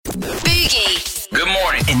Boogie. Good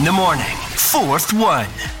morning. In the morning. Fourth one.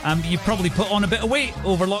 You probably put on a bit of weight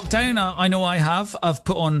over lockdown. I know I have. I've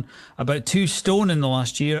put on about 2 stone in the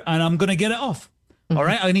last year, and I'm going to get it off. All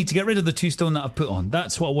right, I need to get rid of the 2 stone that I've put on.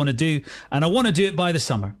 That's what I want to do, and I want to do it by the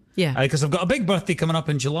summer. Yeah. Because I've got a big birthday coming up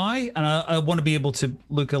in July, and I want to be able to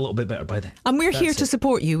look a little bit better by then. And we're here to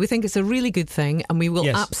support you. We think it's a really good thing, and we will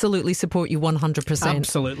absolutely support you 100%.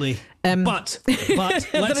 Absolutely. But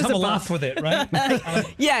let's have a laugh with it, right?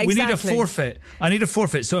 Yeah, exactly. We need a forfeit. I need a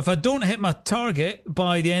forfeit. So if I don't hit my target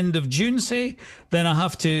by the end of June, say, then I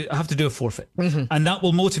have to do a forfeit, and that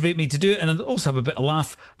will motivate me to do it, and I'll also have a bit of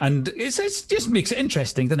laugh, and it just makes it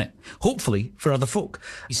interesting, doesn't it? Hopefully for other folk.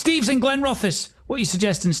 Steve's in Glenrothes. What are you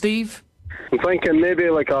suggesting, Steve? I'm thinking maybe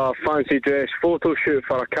like a fancy dress photo shoot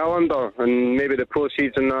for a calendar, and maybe the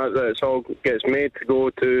proceeds in that it's all gets made to go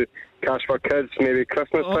to Cash for Kids, maybe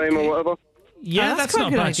Christmas time or whatever. Yeah, that's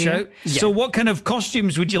not a quite bad a good idea. shout. Yeah. So what kind of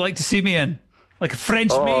costumes would you like to see me in? Like a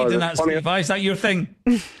French maid and that, Steve? Is that your thing?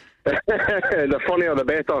 The funnier the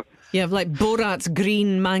better. You have like Borat's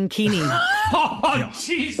green mankini. Oh,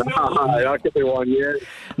 jeez, no. That could be one, yeah.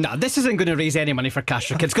 No, this isn't going to raise any money for Cash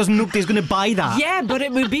for Kids because nobody's going to buy that. Yeah, but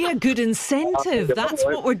it would be a good incentive. That's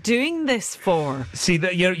what we're doing this for. See,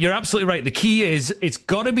 that you're absolutely right. The key is it's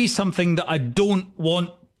got to be something that I don't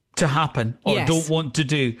want to happen or don't want to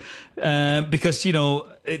do, because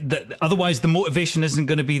otherwise the motivation isn't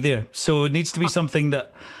going to be there. So it needs to be something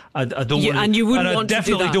that I don't want. And you wouldn't and want to do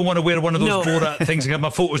definitely that. don't want to wear one of those Borat things and have my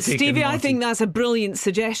photos taken. Stevie, I think that's a brilliant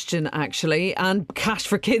suggestion, actually, and Cash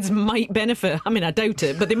for Kids might benefit. I mean, I doubt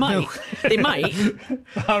it, but they might. They might.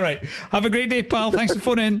 All right. Have a great day, pal. Thanks for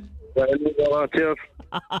phoning in. Cheers.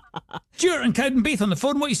 Stuart and Cowdenbeath on the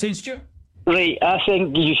phone. What are you saying, Stuart? Right, I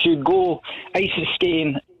think you should go ice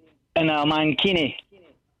skating in a mankini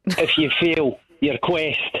if you fail your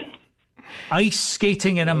quest. Ice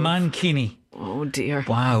skating in a mankini. Oh, dear.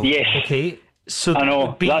 Wow. Yes. Okay. So I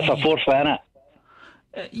know, that's a forfeit, isn't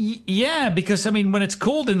it? Yeah, because, I mean, when it's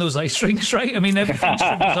cold in those ice rinks, right? I mean, everything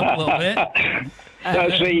shrivels up a little bit.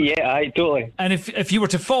 That's right, yeah, totally. And if you were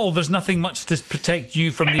to fall, there's nothing much to protect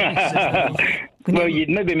you from the ice. Well, you'd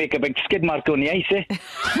maybe make a big skid mark on the ice, eh?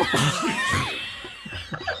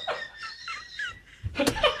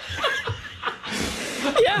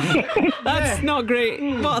 That's not great.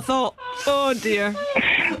 What a thought. Oh, dear.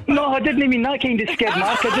 No, I didn't mean that kind of skid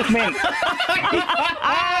mark. I just meant...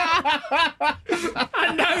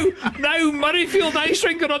 And now Murrayfield Ice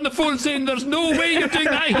Rink are on the phone saying there's no way you're doing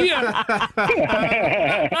that here.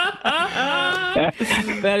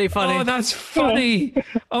 Very funny. Oh, that's funny.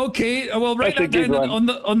 Okay, well, write that down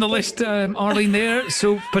on the list, Arlene, there.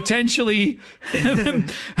 So potentially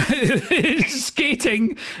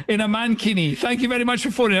skating in a mankini. Thank you very much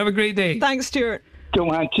for phoning. Have a great day. Thanks, Stuart. Go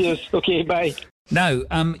on, cheers. Okay, bye. Now,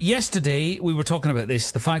 yesterday we were talking about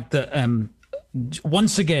this, the fact that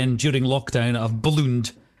once again during lockdown I've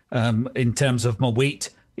ballooned in terms of my weight,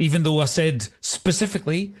 even though I said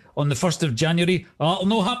specifically on the 1st of January, it'll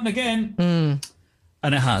not happen again.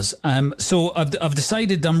 And it has. So I've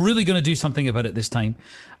decided I'm really going to do something about it this time.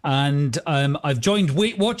 And I've joined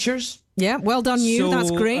Weight Watchers. Yeah, well done you. So,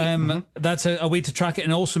 that's great. That's a way to track it,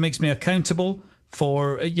 and it also makes me accountable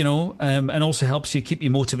for, and also helps you keep you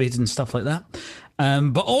motivated and stuff like that.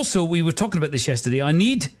 But also, we were talking about this yesterday. I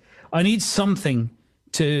need something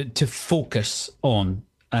to focus on,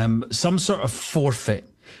 some sort of forfeit,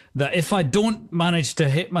 that if I don't manage to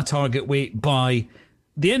hit my target weight by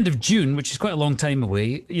the end of June, which is quite a long time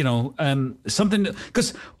away, something,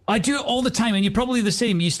 because I do it all the time, and you're probably the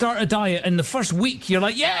same. You start a diet, and the first week you're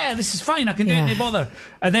like, yeah, this is fine, I can do it, no bother.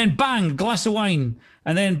 And then bang, glass of wine,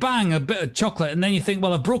 and then bang, a bit of chocolate, and then you think,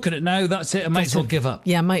 well, I've broken it now, that's it, I might as well give up.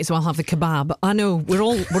 Yeah, I might as well have the kebab. I know, we're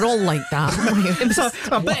all like that. It was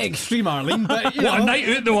a bit extreme, Arlene, but What a night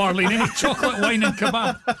out though, Arlene, eh? Chocolate, wine and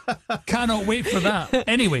kebab. Cannot wait for that.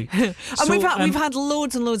 Anyway. And we've had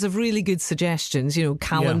loads and loads of really good suggestions,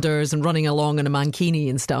 calendars and running along in a mankini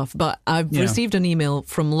and stuff. But I've received an email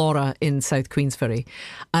from Laura in South Queensferry,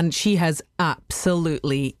 and she has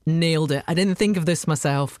absolutely nailed it. I didn't think of this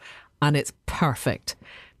myself, and it's perfect.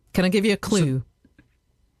 Can I give you a clue?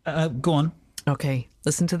 Go on. Okay,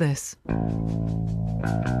 listen to this.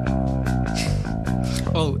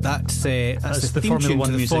 Oh, that's the the theme Formula tune One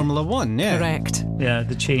to the music. Formula One, yeah. Correct. Yeah,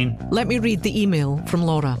 the chain. Let me read the email from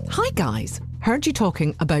Laura. Hi guys, heard you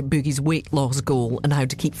talking about Boogie's weight loss goal and how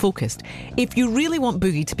to keep focused. If you really want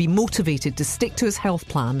Boogie to be motivated to stick to his health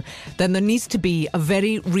plan, then there needs to be a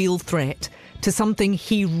very real threat to something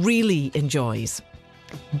he really enjoys.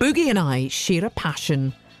 Boogie and I share a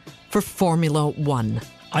passion for Formula One.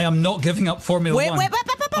 I am not giving up Formula One. Wait.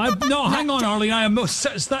 No, hang on, Arlene.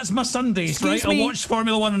 That's my Sundays, Excuse right? me? I watch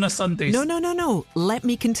Formula One on a Sundays. No. Let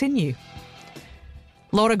me continue.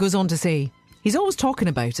 Laura goes on to say, he's always talking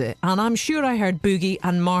about it, and I'm sure I heard Boogie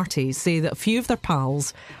and Marty say that a few of their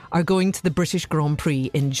pals are going to the British Grand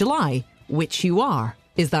Prix in July, which you are.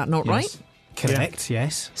 Is that not right? Correct,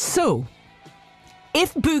 yes. So,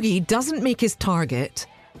 if Boogie doesn't make his target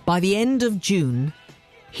by the end of June,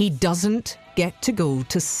 he doesn't get to go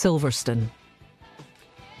to Silverstone.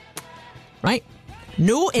 Right?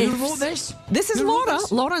 No ifs. Who wrote this? This is Who wrote Laura.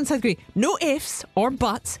 this? Laura in South Korea. No ifs or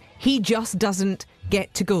buts. He just doesn't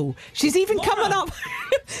get to go. She's even coming up.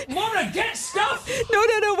 Laura, get stuff!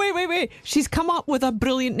 No, wait. She's come up with a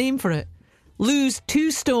brilliant name for it. Lose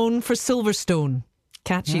 2 stone for Silverstone.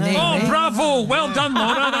 Catchy name. Oh, eh? bravo! Well done,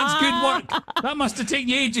 Laura. That's good work. That must have taken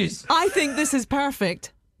you ages. I think this is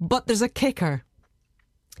perfect, but there's a kicker.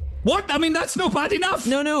 What? I mean, that's not bad enough.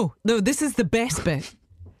 No, this is the best bit.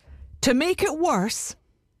 To make it worse,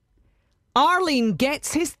 Arlene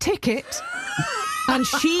gets his ticket and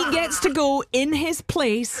she gets to go in his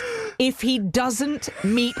place if he doesn't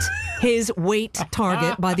meet his weight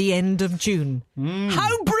target by the end of June.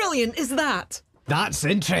 How brilliant is that? That's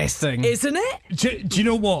interesting. Isn't it? Do you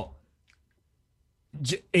know what?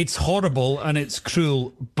 It's horrible and it's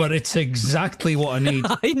cruel, but it's exactly what I need.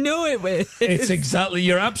 I know it will. It's exactly,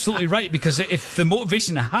 you're absolutely right, because if the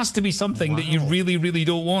motivation has to be something that you really, really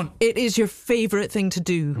don't want. It is your favourite thing to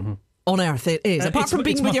do on earth. It is. Apart from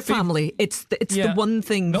being with your family, it's the one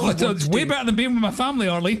thing. No, it's way better than being with my family,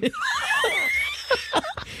 Arlene.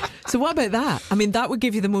 So what about that? I mean, that would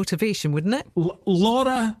give you the motivation, wouldn't it?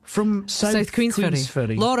 Laura from South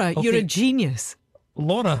Queensferry. Laura, Okay. you're a genius.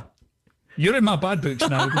 Laura, you're in my bad books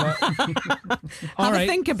now. Have a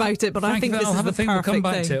think about it, but I think this I'll is have the a think. perfect We'll come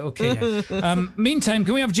back thing. to it. Okay. Meantime,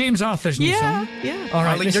 can we have James Arthur's new song? Yeah. All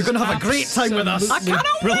right, Arlene, this you're is going to have a great time with us. absolutely I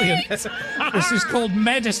cannot brilliant. This is called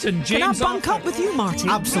Medicine. Can I James bunk Arthur. up with you, Marty?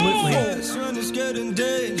 Absolutely. The sun is getting dim.